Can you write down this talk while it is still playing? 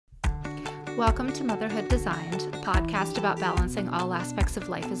Welcome to Motherhood Designed, a podcast about balancing all aspects of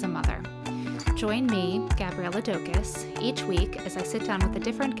life as a mother. Join me, Gabriella Dokis, each week as I sit down with a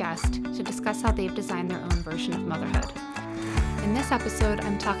different guest to discuss how they've designed their own version of motherhood. In this episode,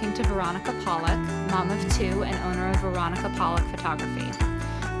 I'm talking to Veronika Paluch, mom of two and owner of Veronika Paluch Photography.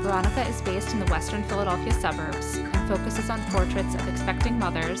 Veronika is based in the Western Philadelphia suburbs and focuses on portraits of expecting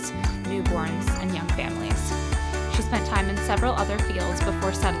mothers, newborns, and young families. She spent time in several other fields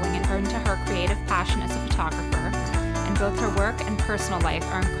before settling into her creative passion as a photographer, and both her work and personal life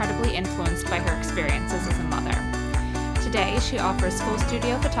are incredibly influenced by her experiences as a mother. Today, she offers full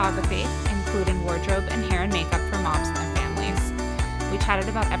studio photography, including wardrobe and hair and makeup for moms and their families. We chatted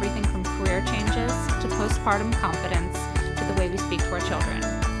about everything from career changes to postpartum confidence to the way we speak to our children.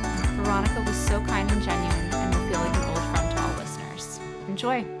 Veronika was so kind and genuine and will feel like an old friend to all listeners.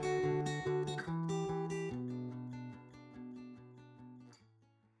 Enjoy!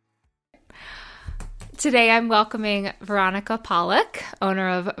 Today, I'm welcoming Veronika Paluch, owner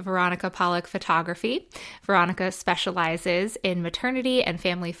of Veronika Paluch Photography. Veronika specializes in maternity and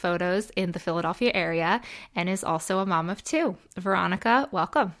family photos in the Philadelphia area and is also a mom of two. Veronika,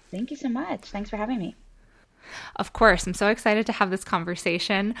 welcome. Thank you so much. Thanks for having me. Of course, I'm so excited to have this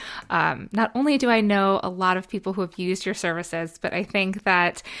conversation. Not only do I know a lot of people who have used your services, but I think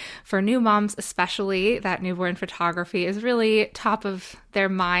that for new moms especially, that newborn photography is really top of their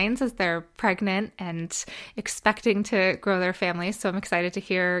minds as they're pregnant and expecting to grow their families. So I'm excited to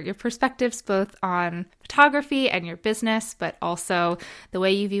hear your perspectives both on photography and your business, but also the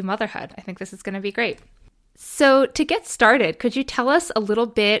way you view motherhood. I think this is going to be great. So to get started, could you tell us a little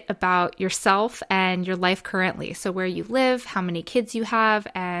bit about yourself and your life currently? So where you live, how many kids you have,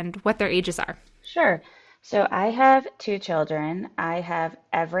 and what their ages are. Sure. So I have two children. I have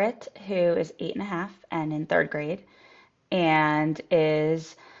Everett, who is 8.5 and in third grade, and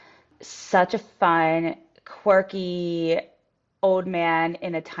is such a fun, quirky old man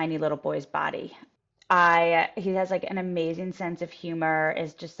in a tiny little boy's body. He has like an amazing sense of humor,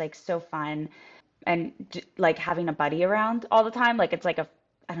 is just like so fun. And like having a buddy around all the time, like it's like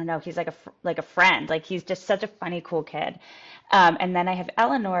I don't know, he's like a friend. Like he's just such a funny, cool kid. And then I have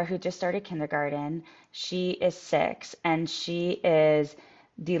Eleanor, who just started kindergarten. She is 6, and she is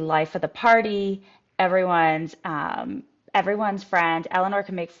the life of the party. Everyone's friend. Eleanor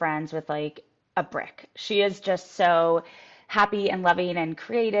can make friends with like a brick. She is just so happy and loving and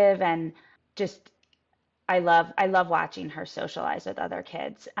creative, and just I love watching her socialize with other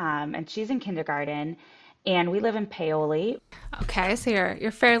kids. And she's in kindergarten, and we live in Paoli. Okay, so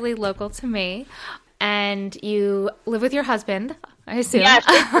you're fairly local to me, and you live with your husband, I assume. Yes,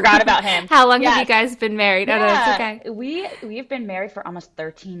 I forgot about him. How long have you guys been married? Yeah, Oh, no, it's okay. we've been married for almost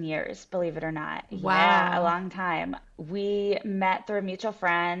 13 years, believe it or not. Yeah, a Wow. long time. We met through a mutual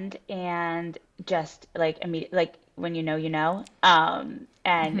friend, and just like immediate, like when you know, you know.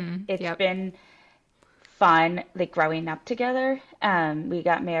 And it's Yep. been fun, like growing up together. We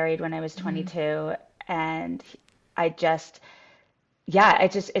got married when I was 22, and I just, yeah,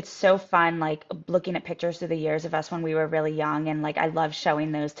 it's so fun, like looking at pictures through the years of us when we were really young, and like I love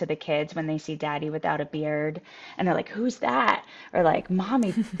showing those to the kids when they see daddy without a beard, and they're like, "Who's that?" Or like,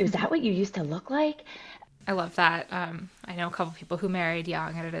 "Mommy, is that what you used to look like?" I love that. I know a couple people who married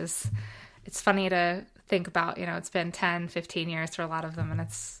young, and it's funny to think about, it's been 10, 15 years for a lot of them, and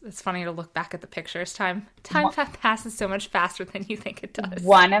it's funny to look back at the pictures. Time passes so much faster than you think it does.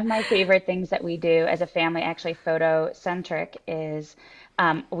 One of my favorite things that we do as a family, actually photo centric, is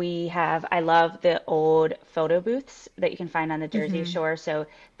I love the old photo booths that you can find on the Jersey Shore. So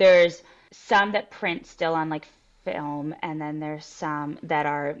there's some that print still on like film, and then there's some that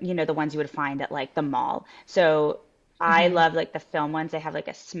are, the ones you would find at like the mall. So I love like the film ones. They have like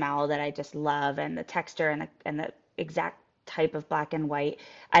a smell that I just love, and the texture and the exact type of black and white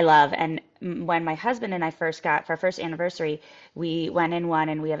I love. And when my husband and I first got for our first anniversary, we went in one,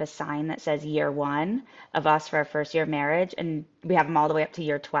 and we have a sign that says year one of us for our first year of marriage, and we have them all the way up to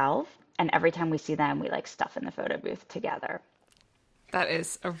year 12. And every time we see them, we like stuff in the photo booth together. That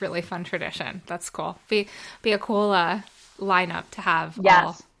is a really fun tradition. That's cool. Be a cool lineup to have all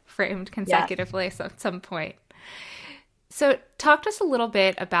Yes. framed Yes. consecutively at some point. So talk to us a little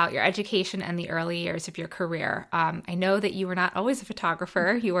bit about your education and the early years of your career. I know that you were not always a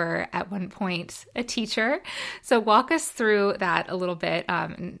photographer. You were at one point a teacher. So walk us through that a little bit,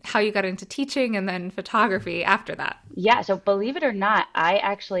 and how you got into teaching and then photography after that. Yeah, so believe it or not, I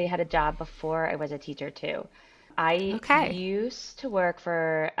actually had a job before I was a teacher too. I Okay. used to work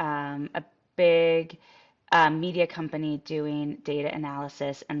for a big media company doing data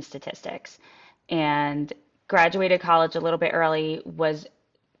analysis and statistics, and graduated college a little bit early, was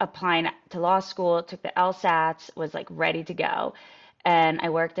applying to law school, took the LSATs, was like ready to go. And I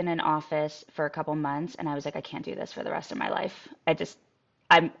worked in an office for a couple months and I was like, I can't do this for the rest of my life.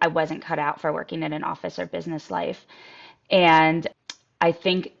 I wasn't cut out for working in an office or business life. And I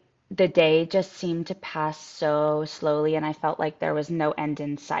think the day just seemed to pass so slowly and I felt like there was no end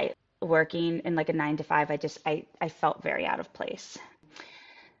in sight. Working in like a 9 to 5, I felt very out of place.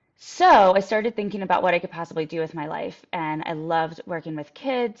 So I started thinking about what I could possibly do with my life. And I loved working with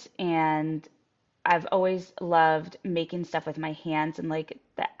kids and I've always loved making stuff with my hands and like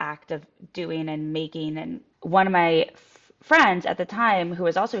the act of doing and making. And one of my friends at the time, who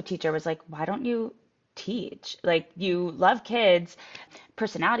was also a teacher, was like, why don't you teach? Like, you love kids.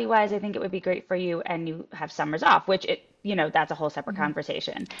 Personality wise, I think it would be great for you. And you have summers off, which that's a whole separate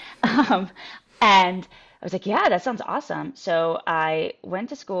conversation. Um, and I was like, yeah, that sounds awesome. So I went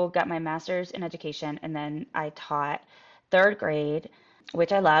to school, got my master's in education, and then I taught third grade,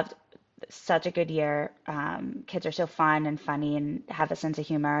 which I loved. Such a good year. Kids are so fun and funny and have a sense of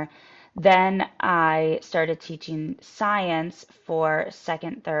humor. Then I started teaching science for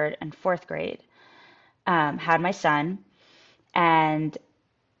second, third, and fourth grade. Had my son, and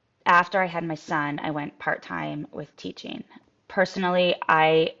after I had my son, I went part-time with teaching. Personally,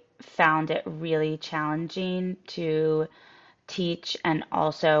 I found it really challenging to teach and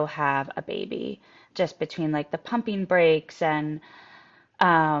also have a baby, just between like the pumping breaks and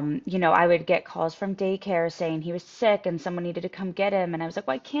I would get calls from daycare saying he was sick and someone needed to come get him. And I was like,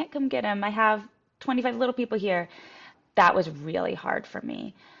 well, I can't come get him. I have 25 little people here. That was really hard for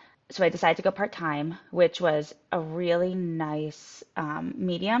me. So I decided to go part-time, which was a really nice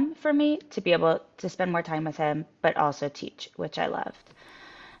medium for me to be able to spend more time with him, but also teach, which I loved.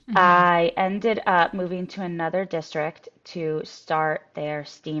 I ended up moving to another district to start their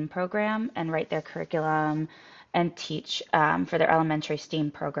STEAM program and write their curriculum and teach for their elementary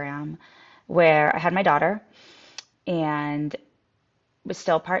STEAM program, where I had my daughter and was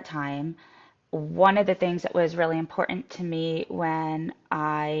still part-time. One of the things that was really important to me when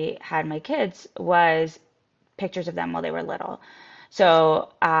I had my kids was pictures of them while they were little.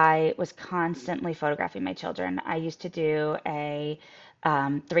 So I was constantly photographing my children. I used to do a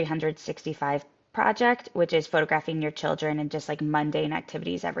 365 project, which is photographing your children and just like mundane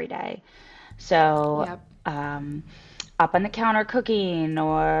activities every day. So Yep. up on the counter cooking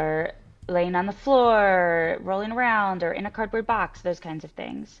or laying on the floor, rolling around, or in a cardboard box, those kinds of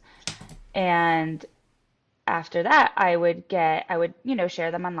things. And after that, I would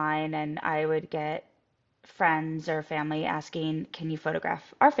share them online and I would get friends or family asking, can you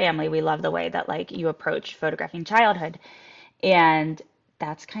photograph our family? We love the way that like you approach photographing childhood. And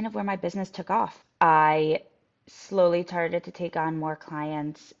that's kind of where my business took off. I slowly started to take on more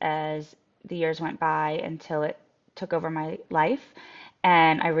clients as the years went by until it took over my life.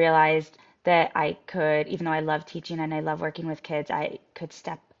 And I realized that I could, even though I love teaching and I love working with kids, I could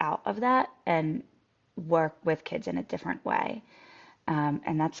step out of that and work with kids in a different way.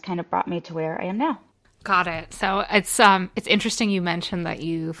 And that's kind of brought me to where I am now. Got it. So it's interesting you mentioned that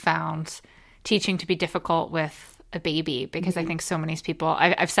you found teaching to be difficult with a baby because I think so many people,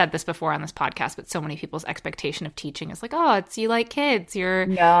 I've said this before on this podcast, but so many people's expectation of teaching is like, oh, it's you like kids, you're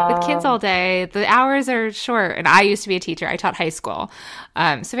with kids No. all day, the hours are short. And I used to be a teacher. I taught high school.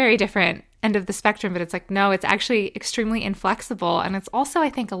 So very different end of the spectrum, but it's like, no, it's actually extremely inflexible. And it's also, I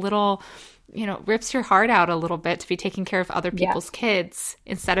think, a little, rips your heart out a little bit to be taking care of other Yeah. people's kids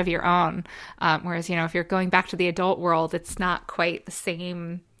instead of your own. Whereas, if you're going back to the adult world, it's not quite the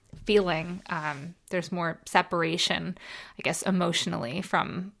same feeling. There's more separation, I guess, emotionally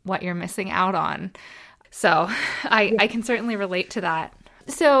from what you're missing out on. So I can certainly relate to that.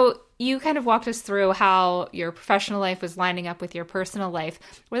 So you kind of walked us through how your professional life was lining up with your personal life.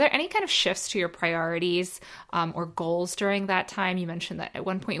 Were there any kind of shifts to your priorities or goals during that time? You mentioned that at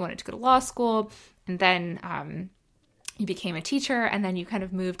one point you wanted to go to law school, and then you became a teacher, and then you kind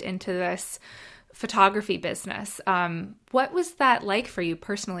of moved into this photography business. What was that like for you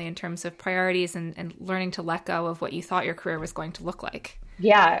personally in terms of priorities and learning to let go of what you thought your career was going to look like?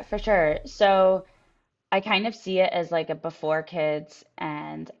 Yeah, for sure. So I kind of see it as like a before kids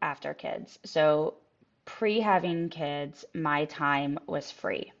and after kids. So pre having kids, my time was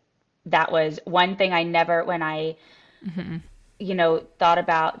free. That was one thing I never, when I thought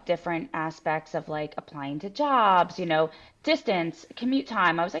about different aspects of like applying to jobs, distance, commute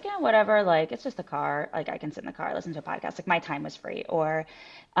time. I was like, yeah, whatever. Like, it's just a car. Like, I can sit in the car, listen to a podcast. Like, my time was free. Or,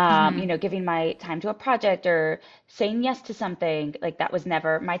 giving my time to a project or saying yes to something. Like,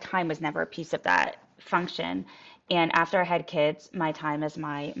 my time was never a piece of that function. And after I had kids, my time is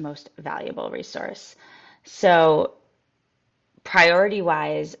my most valuable resource. So priority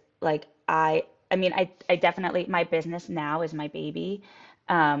wise, like I mean, I definitely, my business now is my baby.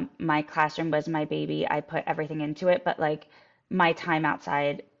 My classroom was my baby. I put everything into it, but like my time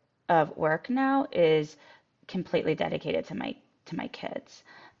outside of work now is completely dedicated to my kids.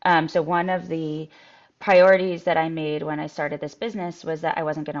 So one of the priorities that I made when I started this business was that I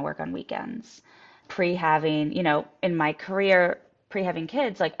wasn't going to work on weekends. Pre having, in my career, pre having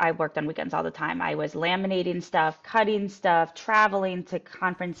kids, like I worked on weekends all the time. I was laminating stuff, cutting stuff, traveling to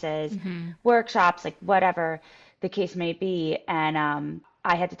conferences, Mm-hmm. workshops, like whatever the case may be. And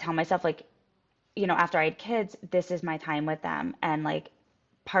I had to tell myself, like, after I had kids, this is my time with them. And like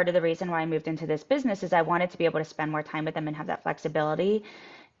part of the reason why I moved into this business is I wanted to be able to spend more time with them and have that flexibility.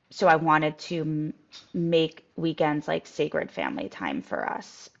 So I wanted to make weekends like sacred family time for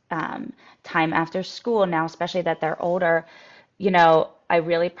us. Time after school now, especially that they're older, I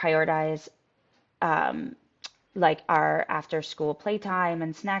really prioritize like our after school playtime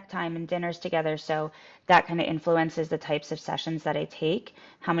and snack time and dinners together. So that kind of influences the types of sessions that I take,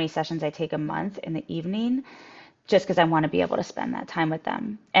 how many sessions I take a month in the evening, just because I want to be able to spend that time with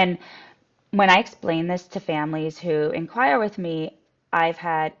them. And when I explain this to families who inquire with me, I've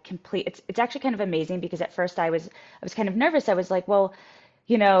had complete, it's actually kind of amazing because at first I was kind of nervous. I was like, well,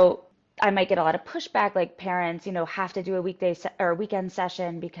 you know, I might get a lot of pushback, like parents, have to do a or weekend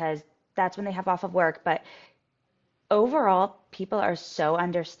session because that's when they have off of work. But overall, people are so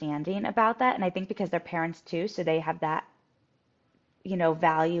understanding about that. And I think because they're parents too, so they have that,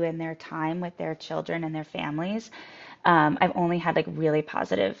 value in their time with their children and their families. I've only had like really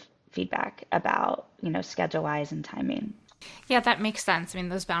positive feedback about, schedule wise and timing. Yeah, that makes sense. I mean,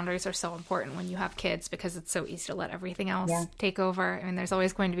 those boundaries are so important when you have kids because it's so easy to let everything Yeah. else take over. I mean, there's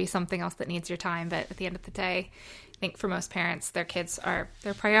always going to be something else that needs your time, but at the end of the day, I think for most parents, their kids are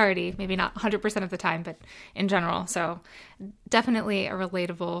their priority, maybe not 100% of the time, but in general. So definitely a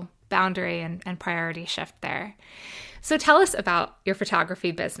relatable boundary and priority shift there. So tell us about your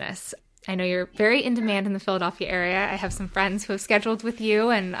photography business. I know you're very in demand in the Philadelphia area. I have some friends who have scheduled with you,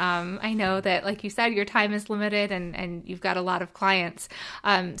 and I know that, like you said, your time is limited and you've got a lot of clients.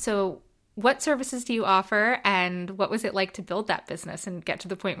 So, what services do you offer, and what was it like to build that business and get to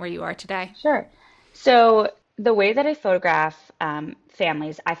the point where you are today? Sure. So the way that I photograph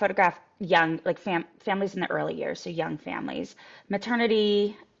families, I photograph young, like families in the early years, so young families,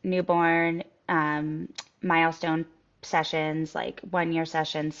 maternity, newborn, milestone sessions, like 1 year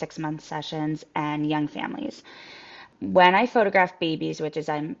sessions, 6 month sessions, and young families. When I photograph babies, which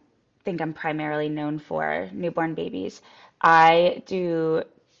is think I'm primarily known for newborn babies, I do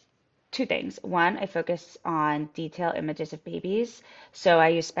two things. One, I focus on detail images of babies. So I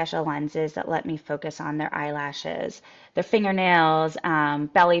use special lenses that let me focus on their eyelashes, their fingernails,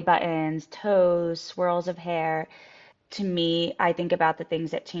 belly buttons, toes, swirls of hair. To me, I think about the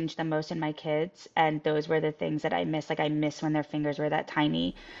things that changed the most in my kids, and those were the things that I miss. Like I miss when their fingers were that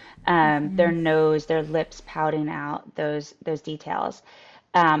tiny, their Mm-hmm. nose, their lips pouting out, those details.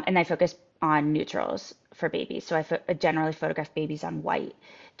 And I focus on neutrals for babies. So I generally photograph babies on white.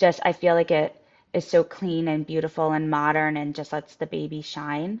 Just I feel like it is so clean and beautiful and modern and just lets the baby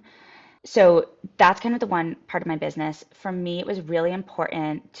shine. So that's kind of the one part of my business. For me, it was really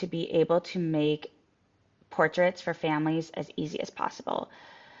important to be able to make portraits for families as easy as possible.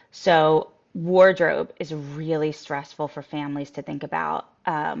 So wardrobe is really stressful for families to think about.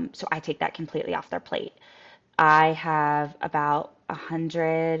 So I take that completely off their plate. I have about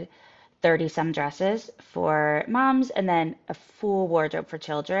 130 some dresses for moms and then a full wardrobe for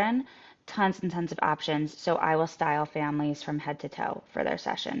children, tons and tons of options. So I will style families from head to toe for their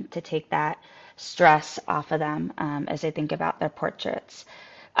session to take that stress off of them as they think about their portraits.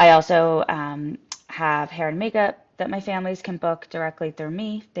 I also have hair and makeup that my families can book directly through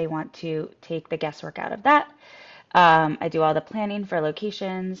me if they want to take the guesswork out of that. I do all the planning for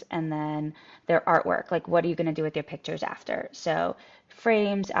locations and then their artwork. Like, what are you going to do with your pictures after? So,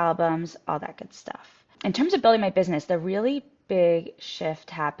 frames, albums, all that good stuff. In terms of building my business, the really big shift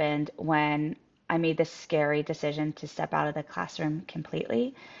happened when I made the scary decision to step out of the classroom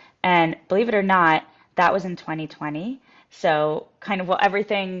completely. And believe it or not, that was in 2020. So, kind of while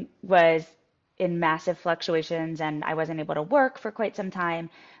everything was in massive fluctuations and I wasn't able to work for quite some time,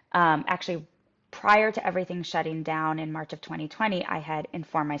 actually prior to everything shutting down in March of 2020, I had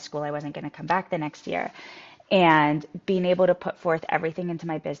informed my school I wasn't going to come back the next year. And being able to put forth everything into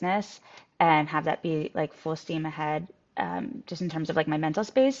my business and have that be like full steam ahead, just in terms of like my mental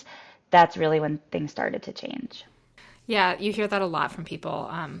space, that's really when things started to change. Yeah, you hear that a lot from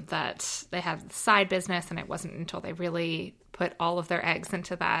people, that they have the side business, and it wasn't until they really put all of their eggs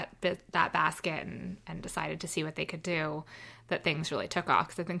into that basket and decided to see what they could do that things really took off.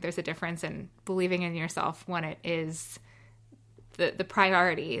 Because I think there's a difference in believing in yourself when it is the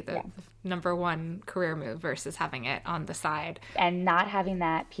priority, the Yeah. number one career move versus having it on the side. And not having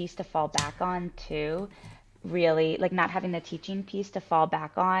that piece to fall back on too, really, like not having the teaching piece to fall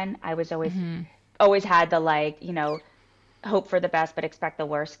back on. I was always had the like, hope for the best but expect the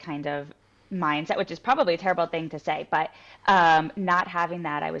worst kind of mindset, which is probably a terrible thing to say, but not having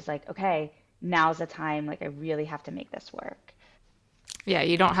that, I was like, okay, now's the time. Like I really have to make this work. Yeah,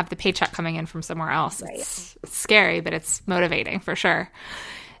 you don't have the paycheck coming in from somewhere else. Right. It's scary, but it's motivating for sure.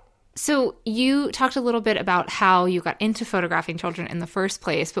 So you talked a little bit about how you got into photographing children in the first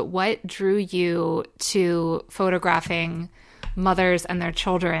place, but what drew you to photographing mothers and their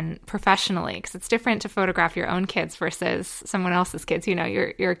children professionally? Because it's different to photograph your own kids versus someone else's kids.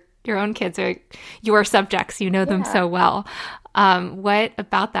 Your own kids are your subjects. You know them Yeah. so well. What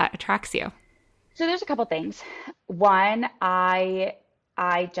about that attracts you? So there's a couple things. One, I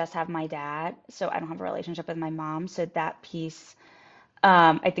just have my dad, so I don't have a relationship with my mom. So that piece,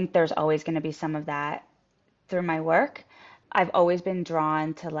 I think there's always going to be some of that through my work. I've always been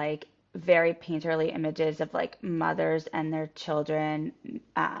drawn to like very painterly images of like mothers and their children,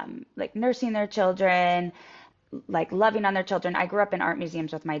 like nursing their children, like loving on their children. I grew up in art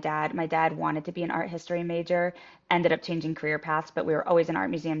museums with my dad. My dad wanted to be an art history major, ended up changing career paths, but we were always in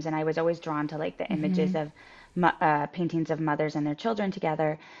art museums, and I was always drawn to like the images of paintings of mothers and their children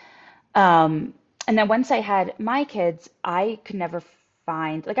together. Um, and then once I had my kids, I could never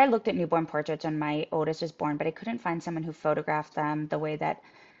find, like, I looked at newborn portraits when my oldest was born, but I couldn't find someone who photographed them the way that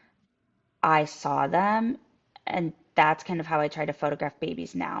I saw them. And that's kind of how I try to photograph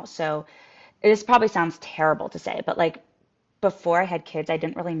babies now. So this probably sounds terrible to say, but like before I had kids, I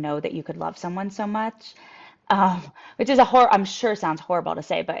didn't really know that you could love someone so much, um, which is I'm sure sounds horrible to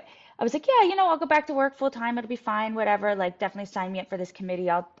say, but I was like, yeah, I'll go back to work full time. It'll be fine, whatever. Like, definitely sign me up for this committee.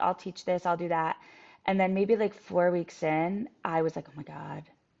 I'll teach this. I'll do that. And then maybe like 4 weeks in, I was like, oh my God,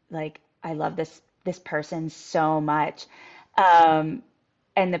 like I love this person so much. Um,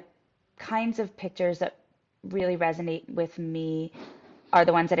 and the kinds of pictures that really resonate with me are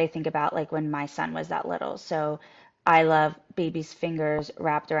the ones that I think about like when my son was that little. So I love babies' fingers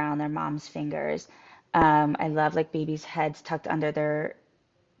wrapped around their mom's fingers. I love like babies' heads tucked under their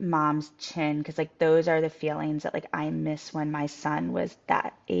mom's chin because like those are the feelings that like I miss when my son was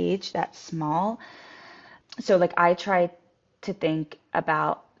that age, that small. So like I try to think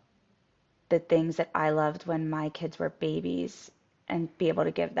about the things that I loved when my kids were babies and be able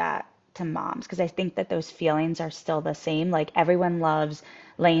to give that to moms because I think that those feelings are still the same. Like everyone loves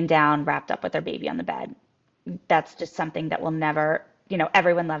laying down wrapped up with their baby on the bed. That's just something that will never,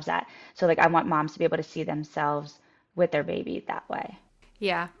 everyone loves that. So like I want moms to be able to see themselves with their baby that way.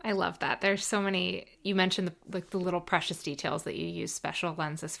 Yeah, I love that. There's so many. You mentioned the little precious details that you use special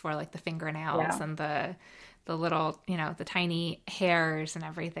lenses for, like the fingernails Yeah. and the little, the tiny hairs and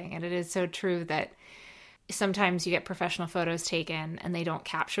everything. And it is so true that sometimes you get professional photos taken and they don't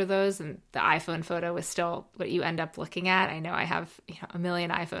capture those, and the iPhone photo is still what you end up looking at. I know I have, a million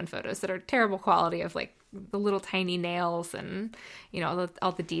iPhone photos that are terrible quality of like the little tiny nails and,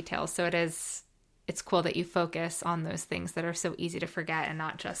 all the details. So it's cool that you focus on those things that are so easy to forget and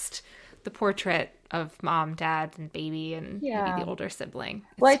not just the portrait of mom, dad, and baby and maybe the Yeah. older sibling.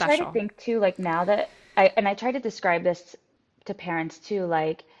 It's Well, I try to special. think too, like now that I try to describe this to parents too,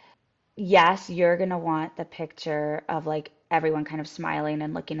 like, yes, you're gonna want the picture of like everyone kind of smiling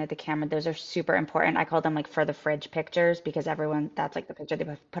and looking at the camera. Those are super important. I call them like for the fridge pictures because everyone, that's like the picture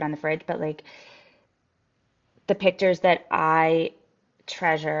they put on the fridge. But like the pictures that I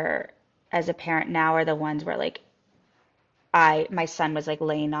treasure as a parent now are the ones where like my son was like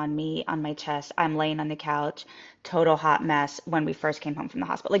laying on me on my chest. I'm laying on the couch, total hot mess when we first came home from the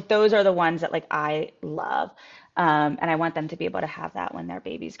hospital. Like those are the ones that like I love. And I want them to be able to have that when their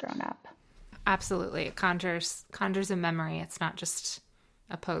baby's grown up. Absolutely. It conjures a memory. It's not just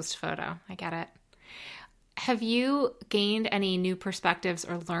a posed photo. I get it. Have you gained any new perspectives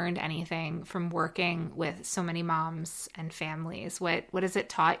or learned anything from working with so many moms and families? What has it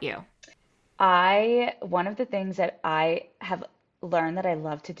taught you? One of the things that I have learned that I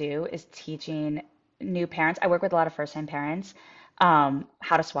love to do is teaching new parents. I work with a lot of first-time parents.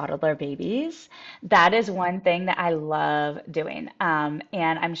 how to swaddle their babies. That is one thing that I love doing. And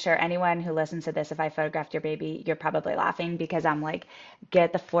I'm sure anyone who listens to this, if I photographed your baby, you're probably laughing because I'm like,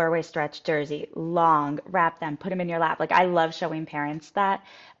 get the four-way stretch jersey, long, wrap them, put them in your lap. Like I love showing parents that,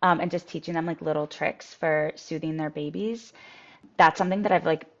 and just teaching them like little tricks for soothing their babies. That's something that I've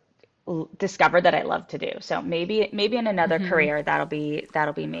like discovered that I love to do. So maybe in another career that'll be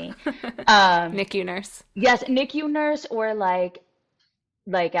me. Um, NICU nurse. yes, NICU nurse or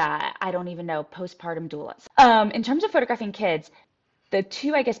I don't even know, postpartum doulas. In terms of photographing kids, the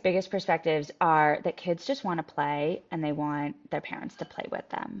two, I guess, biggest perspectives are that kids just want to play and they want their parents to play with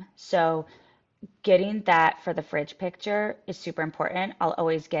them. So getting that for the fridge picture is super important. I'll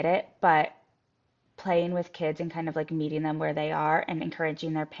always get it, but playing with kids and kind of like meeting them where they are and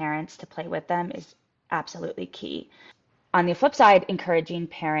encouraging their parents to play with them is absolutely key. On the flip side, encouraging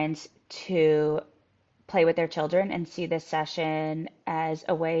parents to play with their children and see this session as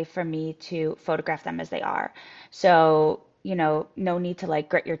a way for me to photograph them as they are. So, no need to like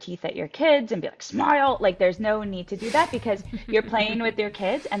grit your teeth at your kids and be like, smile. Like, there's no need to do that because you're playing with your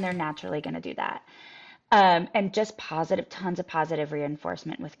kids and they're naturally going to do that. And just positive, tons of positive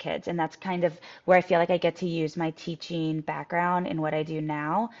reinforcement with kids. And that's kind of where I feel like I get to use my teaching background in what I do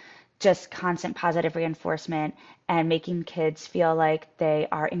now. Just constant positive reinforcement and making kids feel like they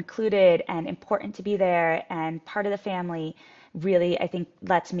are included and important to be there and part of the family really, I think,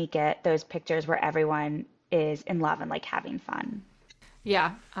 lets me get those pictures where everyone is in love and like having fun.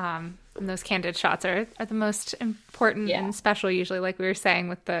 Yeah. And those candid shots are the most important Yeah. and special, usually, like we were saying,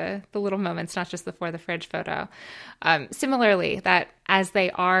 with the little moments, not just the for the fridge photo. Similarly, that as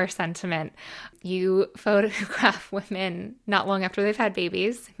they are sentiment, you photograph women not long after they've had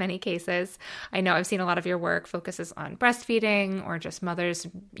babies, in many cases. I know I've seen a lot of your work focuses on breastfeeding or just mothers,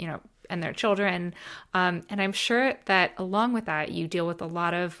 and their children. And I'm sure that along with that, you deal with a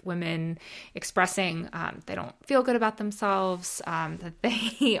lot of women expressing they don't feel good about themselves, that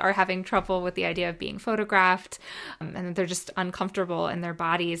they are having trouble with the idea of being photographed, and that they're just uncomfortable in their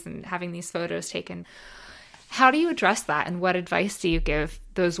bodies and having these photos taken. How do you address that? And what advice do you give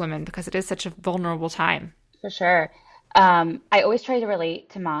those women? Because it is such a vulnerable time. For sure. I always try to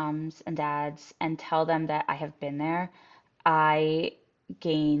relate to moms and dads and tell them that I have been there. I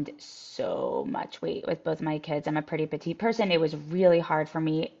gained so much weight with both my kids. I'm a pretty petite person. It was really hard for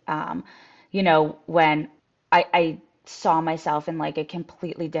me, when I saw myself in like a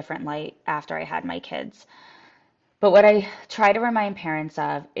completely different light after I had my kids. But what I try to remind parents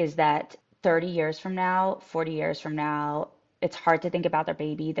of is that 30 years from now, 40 years from now, it's hard to think about their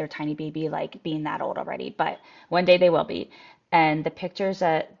baby, their tiny baby, like being that old already, but one day they will be. And the pictures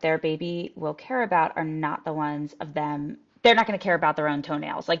that their baby will care about are not the ones of them. They're not going to care about their own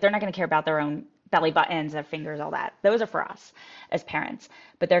toenails. Like they're not going to care about their own belly buttons, their fingers, all that. Those are for us as parents.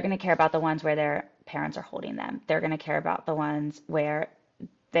 But they're going to care about the ones where their parents are holding them. They're going to care about the ones where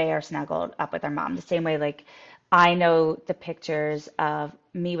they are snuggled up with their mom. The same way, like, I know the pictures of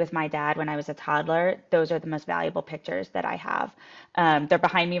me with my dad when I was a toddler. Those are the most valuable pictures that I have. They're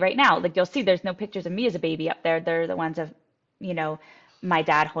behind me right now. Like, you'll see there's no pictures of me as a baby up there. They're the ones of, you know, my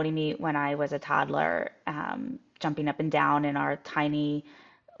dad holding me when I was a toddler, jumping up and down in our tiny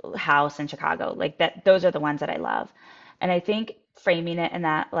house in Chicago. Like that, those are the ones that I love. And I think framing it in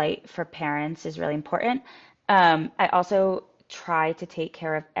that light for parents is really important. I also try to take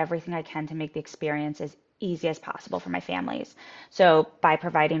care of everything I can to make the experience as easy as possible for my families. So by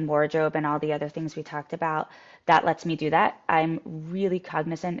providing wardrobe and all the other things we talked about, that lets me do that. I'm really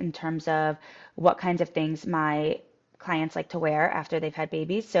cognizant in terms of what kinds of things my clients like to wear after they've had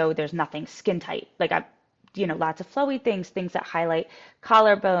babies. So there's nothing skin tight. Like I, lots of flowy things, things that highlight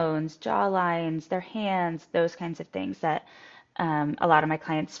collarbones, jaw lines, their hands, those kinds of things that a lot of my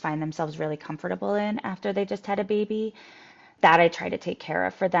clients find themselves really comfortable in after they just had a baby. That I try to take care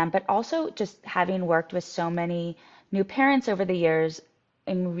of for them. But also just having worked with so many new parents over the years,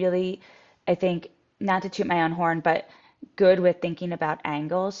 I'm really, I think, not to toot my own horn, but good with thinking about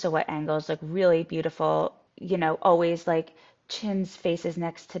angles. So what angles look really beautiful, always like chins, faces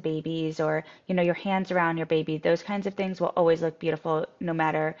next to babies, or, your hands around your baby. Those kinds of things will always look beautiful no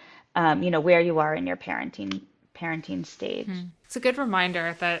matter, where you are in your parenting stage. It's a good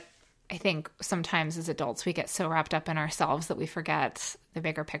reminder that I think sometimes as adults, we get so wrapped up in ourselves that we forget the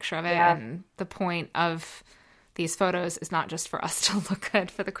bigger picture of it. Yeah. And the point of these photos is not just for us to look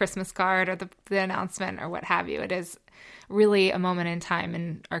good for the Christmas card or the announcement or what have you. It is really a moment in time,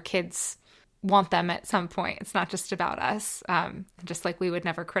 and our kids want them at some point. It's not just about us. Just like we would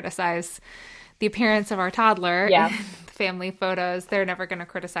never criticize the appearance of our toddler Yeah. in family photos, they're never going to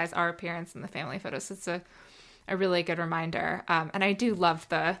criticize our appearance in the family photos. It's a a really good reminder. And I do love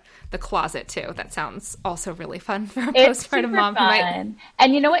the closet too. That sounds also really fun for a It's postpartum super mom who might. fun.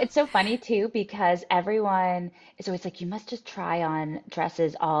 And you know what? It's so funny too because everyone is always like, you must just try on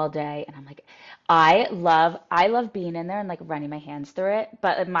dresses all day. And I'm like, I love being in there and like running my hands through it.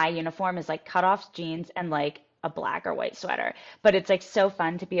 But my uniform is like cutoffs, jeans, and like a black or white sweater. But it's like so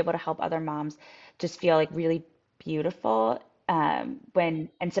fun to be able to help other moms just feel like really beautiful when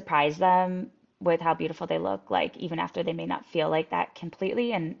and surprise them with how beautiful they look, like even after they may not feel like that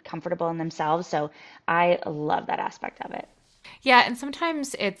completely and comfortable in themselves. So I love that aspect of it. Yeah, and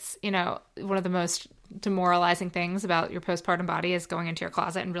sometimes it's, one of the most demoralizing things about your postpartum body is going into your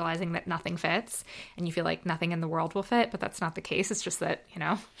closet and realizing that nothing fits and you feel like nothing in the world will fit, but that's not the case. It's just that,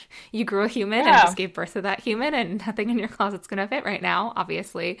 you grew a human and just Yeah. gave birth to that human and nothing in your closet's going to fit right now,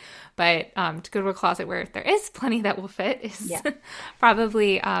 obviously. But to go to a closet where there is plenty that will fit is Yeah.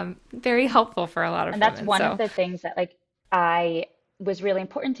 probably very helpful for a lot of And that's women. one of So the things that like I was really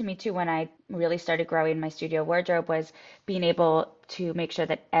important to me too when I really started growing my studio wardrobe was being able to make sure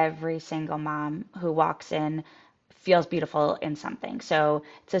that every single mom who walks in feels beautiful in something. So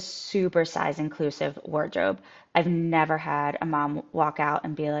it's a super size inclusive wardrobe. I've never had a mom walk out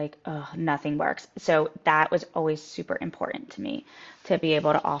and be like, oh, nothing works. So that was always super important to me to be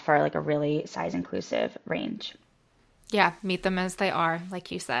able to offer like a really size inclusive range. yeah, meet them as they are,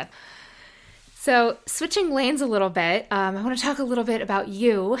 like you said. So, switching lanes a little bit, I want to talk a little bit about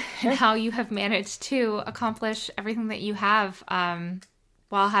you and Sure. how you have managed to accomplish everything that you have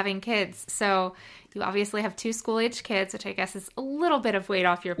while having kids. So, you obviously have two school age kids, which I guess is a little bit of weight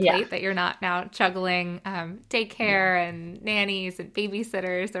off your Yeah. plate that you're not now juggling Yeah. daycare and nannies and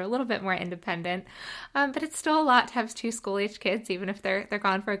babysitters. They're a little bit more independent, but it's still a lot to have two school age kids, even if they're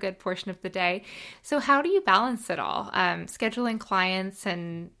gone for a good portion of the day. So, how do you balance it all? Scheduling clients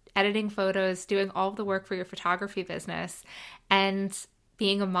and editing photos, doing all of the work for your photography business, and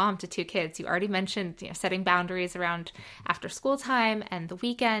being a mom to two kids. You already mentioned, setting boundaries around after school time and the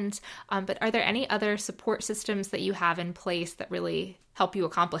weekend. But are there any other support systems that you have in place that really help you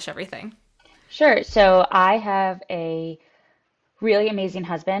accomplish everything? Sure. So I have a really amazing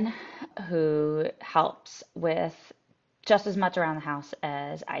husband who helps with just as much around the house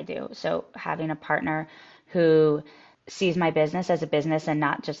as I do. So having a partner who sees my business as a business and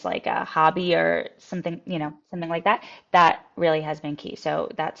not just like a hobby or something, something like that, that really has been key. So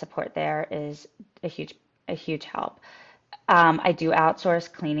that support there is a huge, a huge help. I do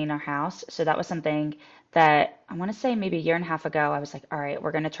outsource cleaning our house. So that was something that I want to say maybe a year and a half ago, I was like, all right,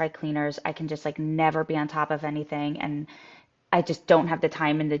 we're going to try cleaners. I can just like never be on top of anything. And I just don't have the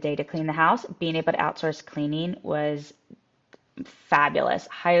time in the day to clean the house. Being able to outsource cleaning was fabulous.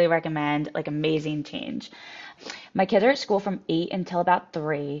 Highly recommend, like amazing change. My kids are at school from 8 until about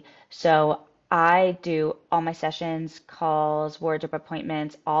 3. So I do all my sessions, calls, wardrobe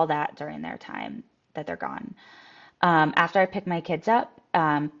appointments, all that during their time that they're gone. After I pick my kids up,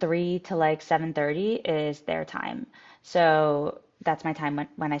 3 to like 7:30 is their time. So that's my time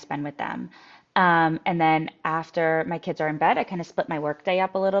when I spend with them. And then after my kids are in bed, I kind of split my work day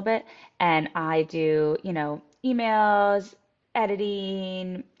up a little bit and I do, emails,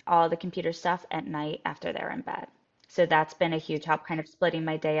 editing, all the computer stuff at night after they're in bed. So that's been a huge help, kind of splitting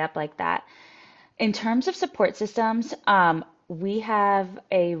my day up like that. In terms of support systems, we have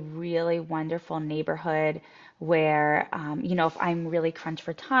a really wonderful neighborhood where, if I'm really crunched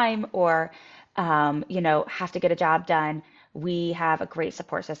for time or, have to get a job done, we have a great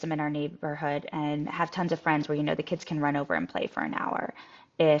support system in our neighborhood and have tons of friends where, the kids can run over and play for an hour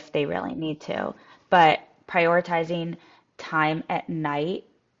if they really need to. But prioritizing time at night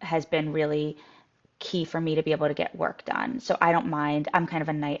has been really key for me to be able to get work done. So I don't mind. I'm kind of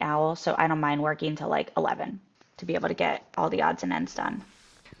a night owl, so I don't mind working till like 11 to be able to get all the odds and ends done.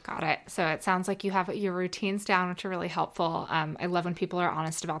 Got it. So it sounds like you have your routines down, which are really helpful. I love when people are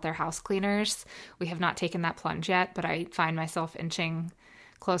honest about their house cleaners. We have not taken that plunge yet, but I find myself inching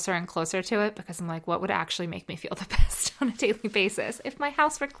closer and closer to it because I'm like, what would actually make me feel the best on a daily basis if my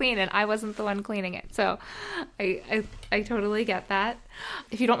house were clean and I wasn't the one cleaning it? So I totally get that.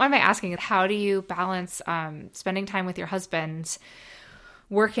 If you don't mind my asking, how do you balance spending time with your husband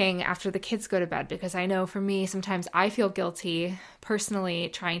working after the kids go to bed? Because I know for me, sometimes I feel guilty personally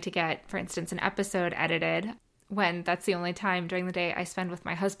trying to get, for instance, an episode edited when that's the only time during the day I spend with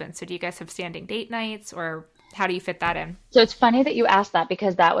my husband. So do you guys have standing date nights or how do you fit that in? So it's funny that you asked that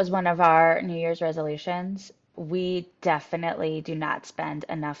because that was one of our New Year's resolutions. We definitely do not spend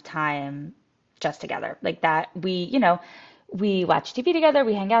enough time just together. Like that, we watch TV together,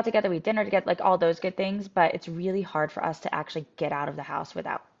 we hang out together, we dinner together, like all those good things, but it's really hard for us to actually get out of the house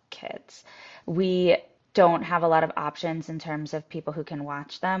without kids. We don't have a lot of options in terms of people who can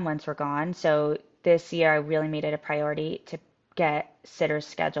watch them once we're gone. So this year I really made it a priority to get sitters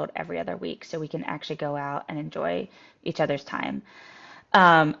scheduled every other week so we can actually go out and enjoy each other's time.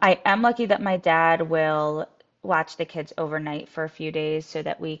 I am lucky that my dad will watch the kids overnight for a few days so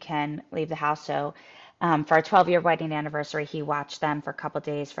that we can leave the house. So for our 12-year wedding anniversary, he watched them for a couple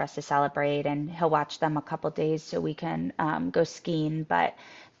days for us to celebrate, and he'll watch them a couple days so we can go skiing. But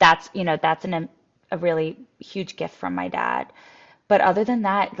that's a really huge gift from my dad. But other than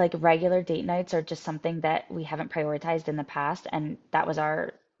that, like regular date nights are just something that we haven't prioritized in the past, and that was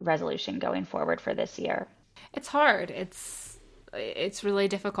our resolution going forward for this year. It's hard. It's really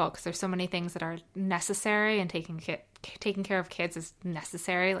difficult because there's so many things that are necessary, and taking care of kids is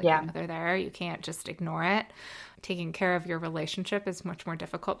necessary. Like Yeah, they're there, you can't just ignore it. Taking care of your relationship is much more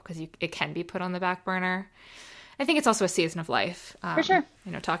difficult because it can be put on the back burner. I think it's also a season of life. for sure.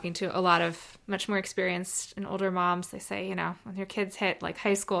 Talking to a lot of much more experienced and older moms, they say, when your kids hit like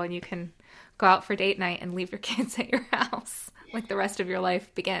high school and you can go out for date night and leave your kids at your house, like the rest of your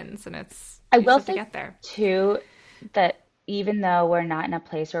life begins, and I you just will have to say get there. too that even though we're not in a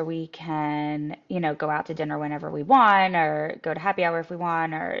place where we can, go out to dinner whenever we want or go to happy hour if we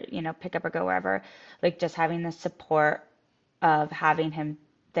want or, pick up or go wherever, like just having the support of having him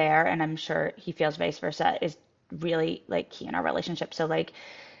there, and I'm sure he feels vice versa, is really like key in our relationship. So like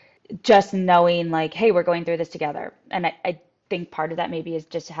just knowing like, hey, we're going through this together. And I think part of that maybe is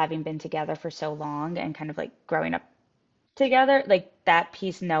just having been together for so long and kind of like growing up together, like that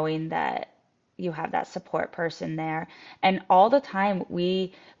piece, knowing that you have that support person there. And all the time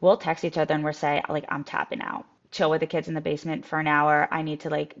we will text each other and we'll say, like, I'm tapping out, chill with the kids in the basement for an hour. I need to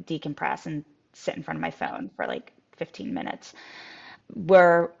like decompress and sit in front of my phone for like 15 minutes.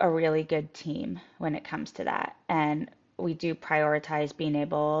 We're a really good team when it comes to that. And we do prioritize being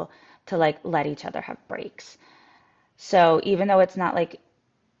able to like let each other have breaks. So even though it's not like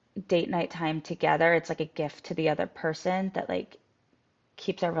date night time together, it's like a gift to the other person that like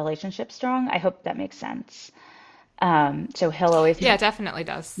keeps our relationship strong. I hope that makes sense. So he'll always, Yeah, it definitely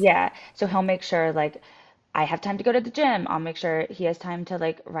does. yeah. So he'll make sure like I have time to go to the gym. I'll make sure he has time to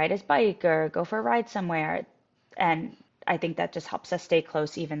like ride his bike or go for a ride somewhere. And I think that just helps us stay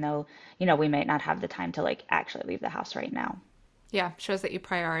close, even though, we might not have the time to like actually leave the house right now. Yeah, shows that you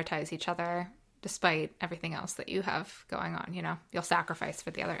prioritize each other despite everything else that you have going on. You'll sacrifice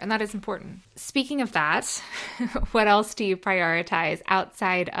for the other, and that is important. Speaking of that, what else do you prioritize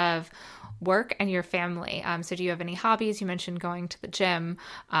outside of work and your family? So do you have any hobbies? You mentioned going to the gym,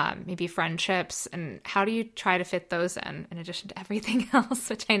 maybe friendships, and how do you try to fit those in addition to everything else,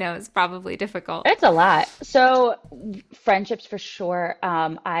 which I know is probably difficult? It's a lot. So friendships for sure.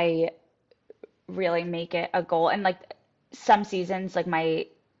 I really make it a goal. And like some seasons, like my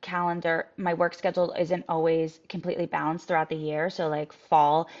work schedule isn't always completely balanced throughout the year. So like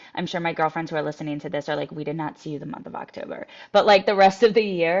fall, I'm sure my girlfriends who are listening to this are like, we did not see you the month of October. But like the rest of the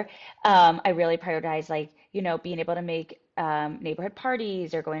year, I really prioritize like, being able to make neighborhood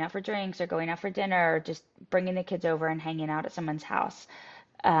parties or going out for drinks or going out for dinner or just bringing the kids over and hanging out at someone's house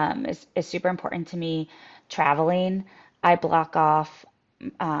is super important to me. Traveling, I block off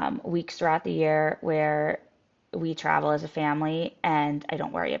weeks throughout the year where we travel as a family and I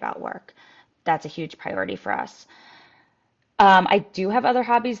don't worry about work. That's a huge priority for us. I do have other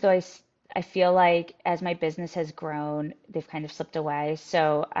hobbies, though I feel like as my business has grown, they've kind of slipped away.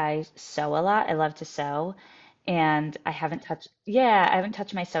 So I sew a lot. I love to sew. And I haven't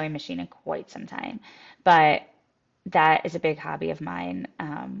touched my sewing machine in quite some time. But that is a big hobby of mine.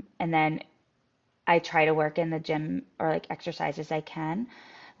 And then I try to work in the gym or like exercise as I can.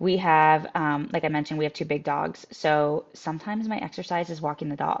 We have, like I mentioned, we have two big dogs. So sometimes my exercise is walking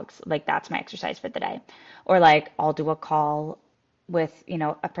the dogs. Like that's my exercise for the day. Or like I'll do a call with,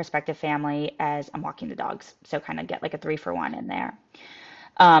 a prospective family as I'm walking the dogs. So kind of get like a 3 for 1 in there.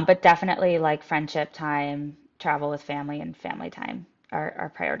 But definitely like friendship time, travel with family, and family time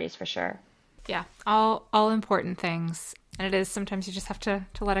are priorities for sure. Yeah, all important things. And it is sometimes you just have to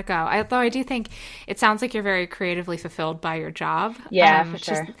let it go. Although I do think it sounds like you're very creatively fulfilled by your job. Yeah, for Which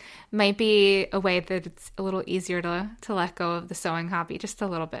just sure. might be a way that it's a little easier to let go of the sewing hobby just a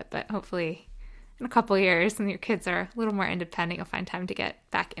little bit. But hopefully in a couple of years when your kids are a little more independent, you'll find time to get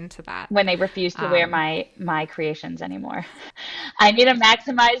back into that. When they refuse to wear my creations anymore. I need to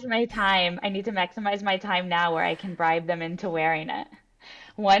maximize my time. I need to maximize my time now where I can bribe them into wearing it.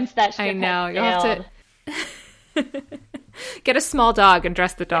 Once that I ship has know. You'll have sailed, to get a small dog and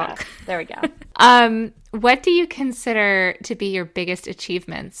dress the yeah, dog. there we go. What do you consider to be your biggest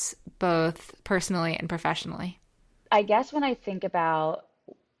achievements, both personally and professionally? I guess when I think about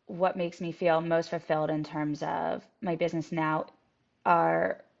what makes me feel most fulfilled in terms of my business now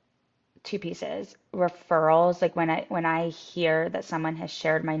are two pieces. Referrals, like when I hear that someone has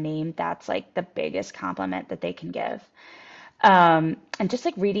shared my name, that's like the biggest compliment that they can give. And just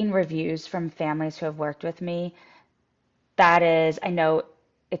like reading reviews from families who have worked with me, that is, I know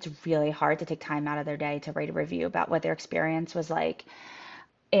it's really hard to take time out of their day to write a review about what their experience was like.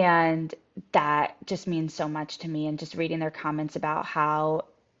 And that just means so much to me. And just reading their comments about how,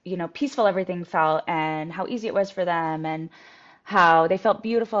 peaceful everything felt and how easy it was for them and how they felt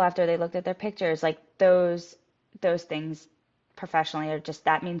beautiful after they looked at their pictures. Like those things professionally are just,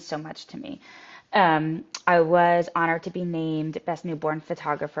 that means so much to me. I was honored to be named Best Newborn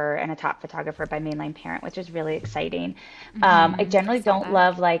Photographer and a top photographer by Mainline Parent, which was really exciting. I I generally saw don't that.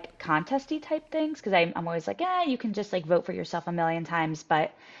 love like contesty type things because I'm always like, yeah, you can just like vote for yourself a million times.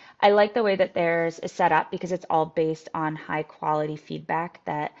 But I like the way that theirs is set up because it's all based on high quality feedback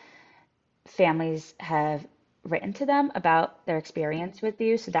that families have written to them about their experience with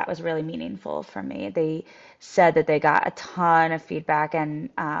you. So that was really meaningful for me. They said that they got a ton of feedback and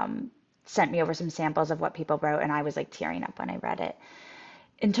sent me over some samples of what people wrote, and I was like tearing up when I read it.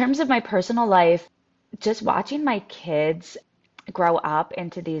 In terms of my personal life, just watching my kids grow up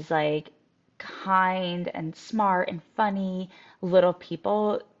into these like kind and smart and funny little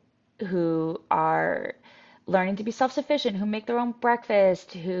people who are learning to be self-sufficient, who make their own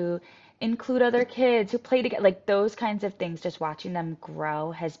breakfast, who include other kids, who play together, like those kinds of things, just watching them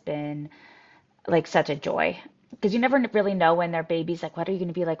grow has been like such a joy. Because you never really know when they're babies, like what are you going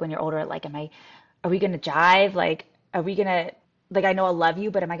to be like when you're older? Like, are we going to jive? Like, are we going to, like, I know I love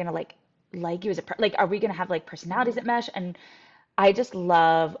you, but am I going to like you as like, are we going to have like personalities that mesh? And I just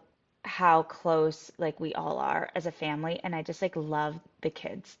love how close like we all are as a family. And I just like love the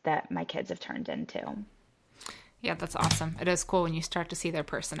kids that my kids have turned into. Yeah, that's awesome. It is cool when you start to see their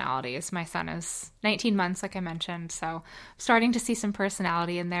personalities. My son is 19 months, like I mentioned, so I'm starting to see some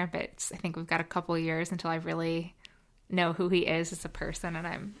personality in there, but I think we've got a couple of years until I really know who he is as a person, and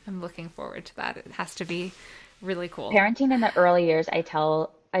I'm looking forward to that. It has to be really cool. Parenting in the early years, I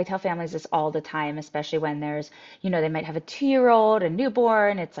tell families this all the time, especially when there's, they might have a 2-year-old, a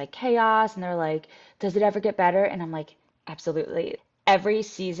newborn, it's like chaos, and they're like, does it ever get better? And I'm like, absolutely. Every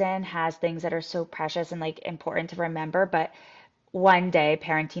season has things that are so precious and like important to remember, but one day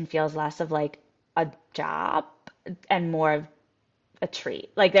parenting feels less of like a job and more of a treat.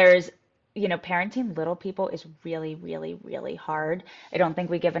 Like parenting little people is really, really, really hard. I don't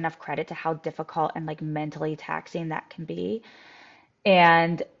think we give enough credit to how difficult and like mentally taxing that can be.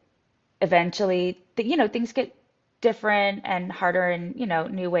 And eventually, things get different and harder in,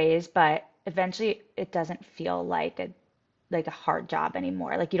 new ways, but eventually it doesn't feel like a hard job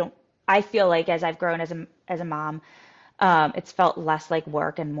anymore. Like you don't, I feel like as I've grown as a mom, it's felt less like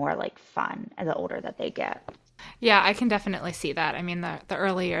work and more like fun the older that they get. Yeah, I can definitely see that. I mean, the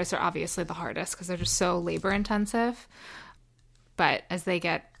early years are obviously the hardest because they're just so labor intensive. But as they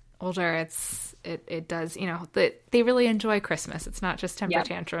get older, it does, they really enjoy Christmas. It's not just temper Yep.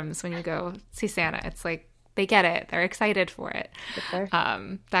 tantrums when you go see Santa. It's like they get it. They're excited for it. For sure.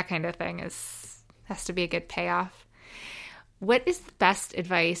 That kind of thing is has to be a good payoff. What is the best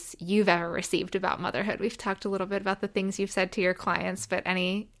advice you've ever received about motherhood? We've talked a little bit about the things you've said to your clients, but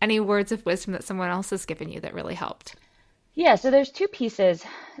any words of wisdom that someone else has given you that really helped? Yeah, so there's two pieces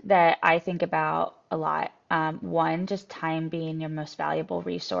that I think about a lot. One, just time being your most valuable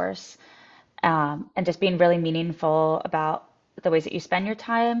resource, and just being really meaningful about the ways that you spend your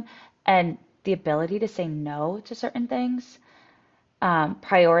time and the ability to say no to certain things,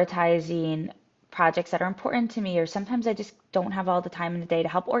 prioritizing projects that are important to me, or sometimes I just don't have all the time in the day to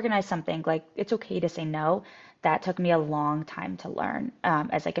help organize something. Like it's okay to say no. That took me a long time to learn.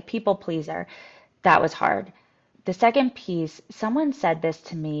 As like a people pleaser, that was hard. The second piece, someone said this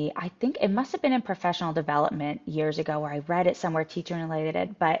to me. I think it must have been in professional development years ago, where I read it somewhere teacher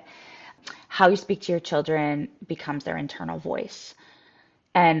related, but how you speak to your children becomes their internal voice.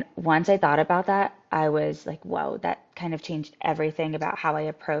 And once I thought about that, I was like, whoa, that kind of changed everything about how I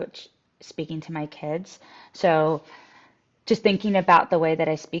approach speaking to my kids. So just thinking about the way that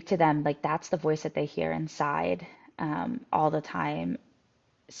I speak to them, like that's the voice that they hear inside all the time.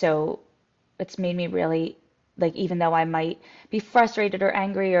 So it's made me really, like, even though I might be frustrated or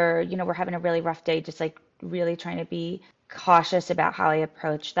angry or, we're having a really rough day, just like really trying to be cautious about how I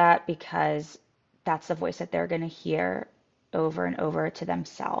approach that because that's the voice that they're going to hear over and over to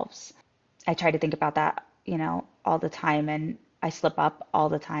themselves. I try to think about that, all the time, and I slip up all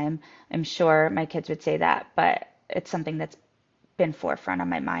the time. I'm sure my kids would say that, but it's something that's been forefront on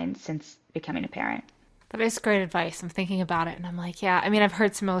my mind since becoming a parent. That is great advice. I'm thinking about it and I'm like, yeah, I mean, I've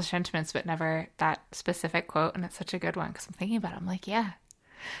heard similar sentiments, but never that specific quote. And it's such a good one because I'm thinking about it. I'm like, yeah,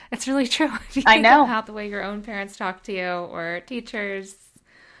 it's really true. If you I think know. about the way your own parents talk to you or teachers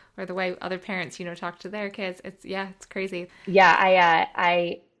or the way other parents, talk to their kids, it's crazy. Yeah,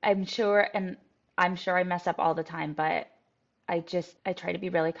 I'm sure, and I'm sure I mess up all the time, but I try to be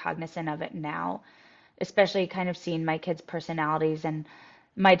really cognizant of it now, especially kind of seeing my kids' personalities. And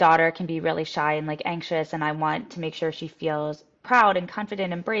my daughter can be really shy and like anxious, and I want to make sure she feels proud and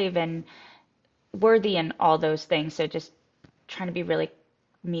confident and brave and worthy and all those things. So just trying to be really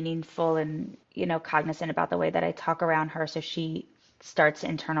meaningful and, cognizant about the way that I talk around her so she starts to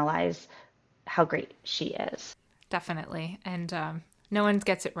internalize how great she is. Definitely. And no one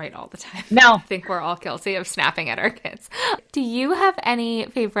gets it right all the time. I No. think we're all guilty of snapping at our kids. Do you have any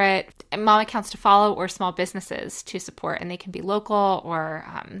favorite mom accounts to follow or small businesses to support? And they can be local or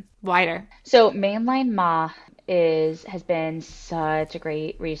wider. So Mainline Ma has been such a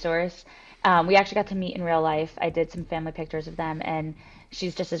great resource. We actually got to meet in real life. I did some family pictures of them, and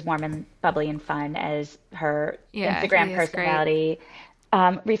she's just as warm and bubbly and fun as her Yeah, he Instagram is great. personality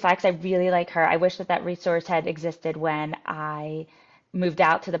reflects. I really like her. I wish that that resource had existed when I moved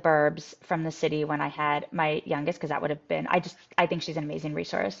out to the burbs from the city when I had my youngest, because that would have been, I think she's an amazing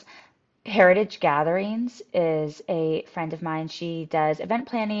resource. Heritage Gatherings is a friend of mine. She does event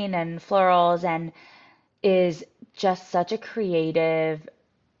planning and florals and is just such a creative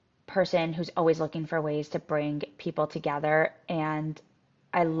person who's always looking for ways to bring people together. And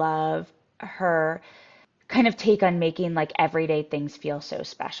I love her kind of take on making like everyday things feel so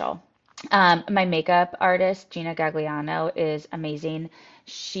special. My makeup artist, Gina Gagliano, is amazing.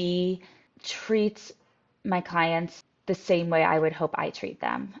 She treats my clients the same way I would hope I treat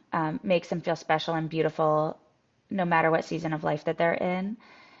them, makes them feel special and beautiful no matter what season of life that they're in.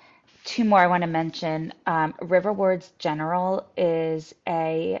 Two more I want to mention. Riverwards General is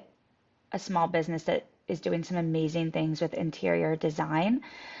a small business that is doing some amazing things with interior design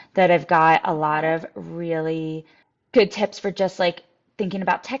that have got a lot of really good tips for just like thinking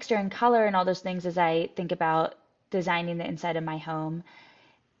about texture and color and all those things as I think about designing the inside of my home.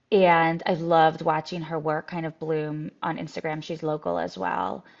 And I've loved watching her work kind of bloom on Instagram. She's local as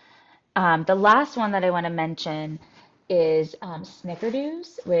well. The last one that I want to mention is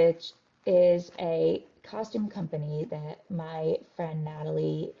Snickerdoos, which is a costume company that my friend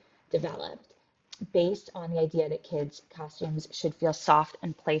Natalie developed based on the idea that kids' costumes should feel soft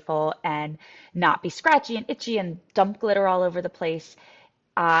and playful and not be scratchy and itchy and dump glitter all over the place.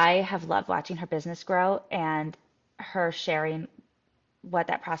 I have loved watching her business grow and her sharing what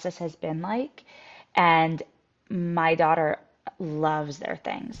that process has been like. And my daughter loves their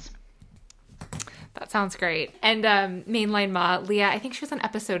things. That sounds great. And Mainline Ma, Leah, I think she was on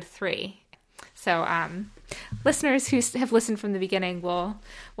episode 3. So listeners who have listened from the beginning will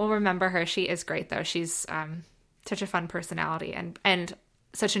remember her. She is great, though. She's such a fun personality and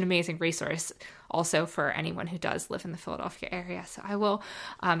such an amazing resource also for anyone who does live in the Philadelphia area. So I will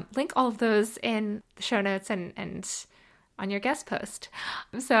link all of those in the show notes and on your guest post.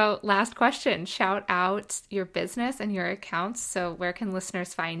 So last question, shout out your business and your accounts. So where can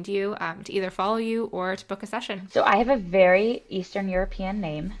listeners find you to either follow you or to book a session? So I have a very Eastern European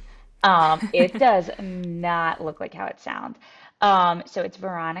name. It does not look like how it sounds. So it's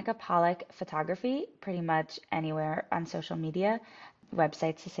Veronika Paluch Photography, pretty much anywhere on social media.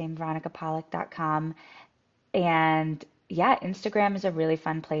 Website's the same, veronikapaluch.com. And yeah, Instagram is a really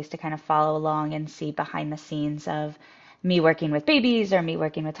fun place to kind of follow along and see behind the scenes of me working with babies or me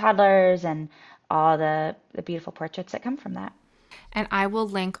working with toddlers and all the beautiful portraits that come from that. And I will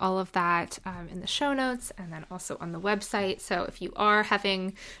link all of that in the show notes and then also on the website. So if you are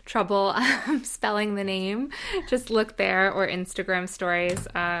having trouble spelling the name, just look there or Instagram stories,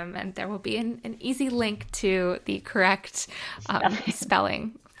 and there will be an easy link to the correct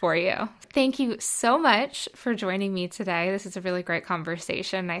spelling for you. Thank you so much for joining me today. This is a really great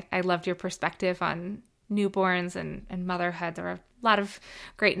conversation. I loved your perspective on newborns and motherhood. There were a lot of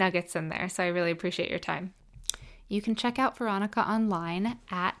great nuggets in there, so I really appreciate your time. You can check out Veronika online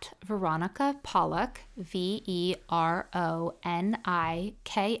at Veronika Paluch,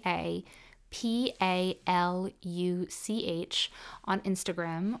 VeronikaPaluch on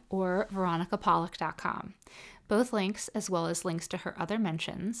Instagram or veronikapaluch.com. Both links, as well as links to her other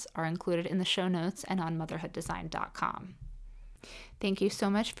mentions, are included in the show notes and on motherhooddesign.com. Thank you so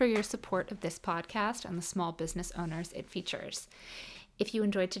much for your support of this podcast and the small business owners it features. If you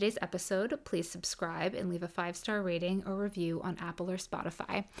enjoyed today's episode, please subscribe and leave a 5-star rating or review on Apple or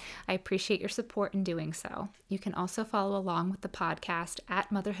Spotify. I appreciate your support in doing so. You can also follow along with the podcast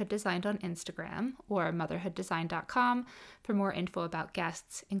at Motherhood Designed on Instagram or motherhooddesign.com for more info about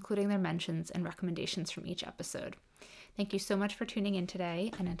guests, including their mentions and recommendations from each episode. Thank you so much for tuning in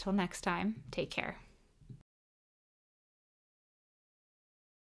today, and until next time, take care.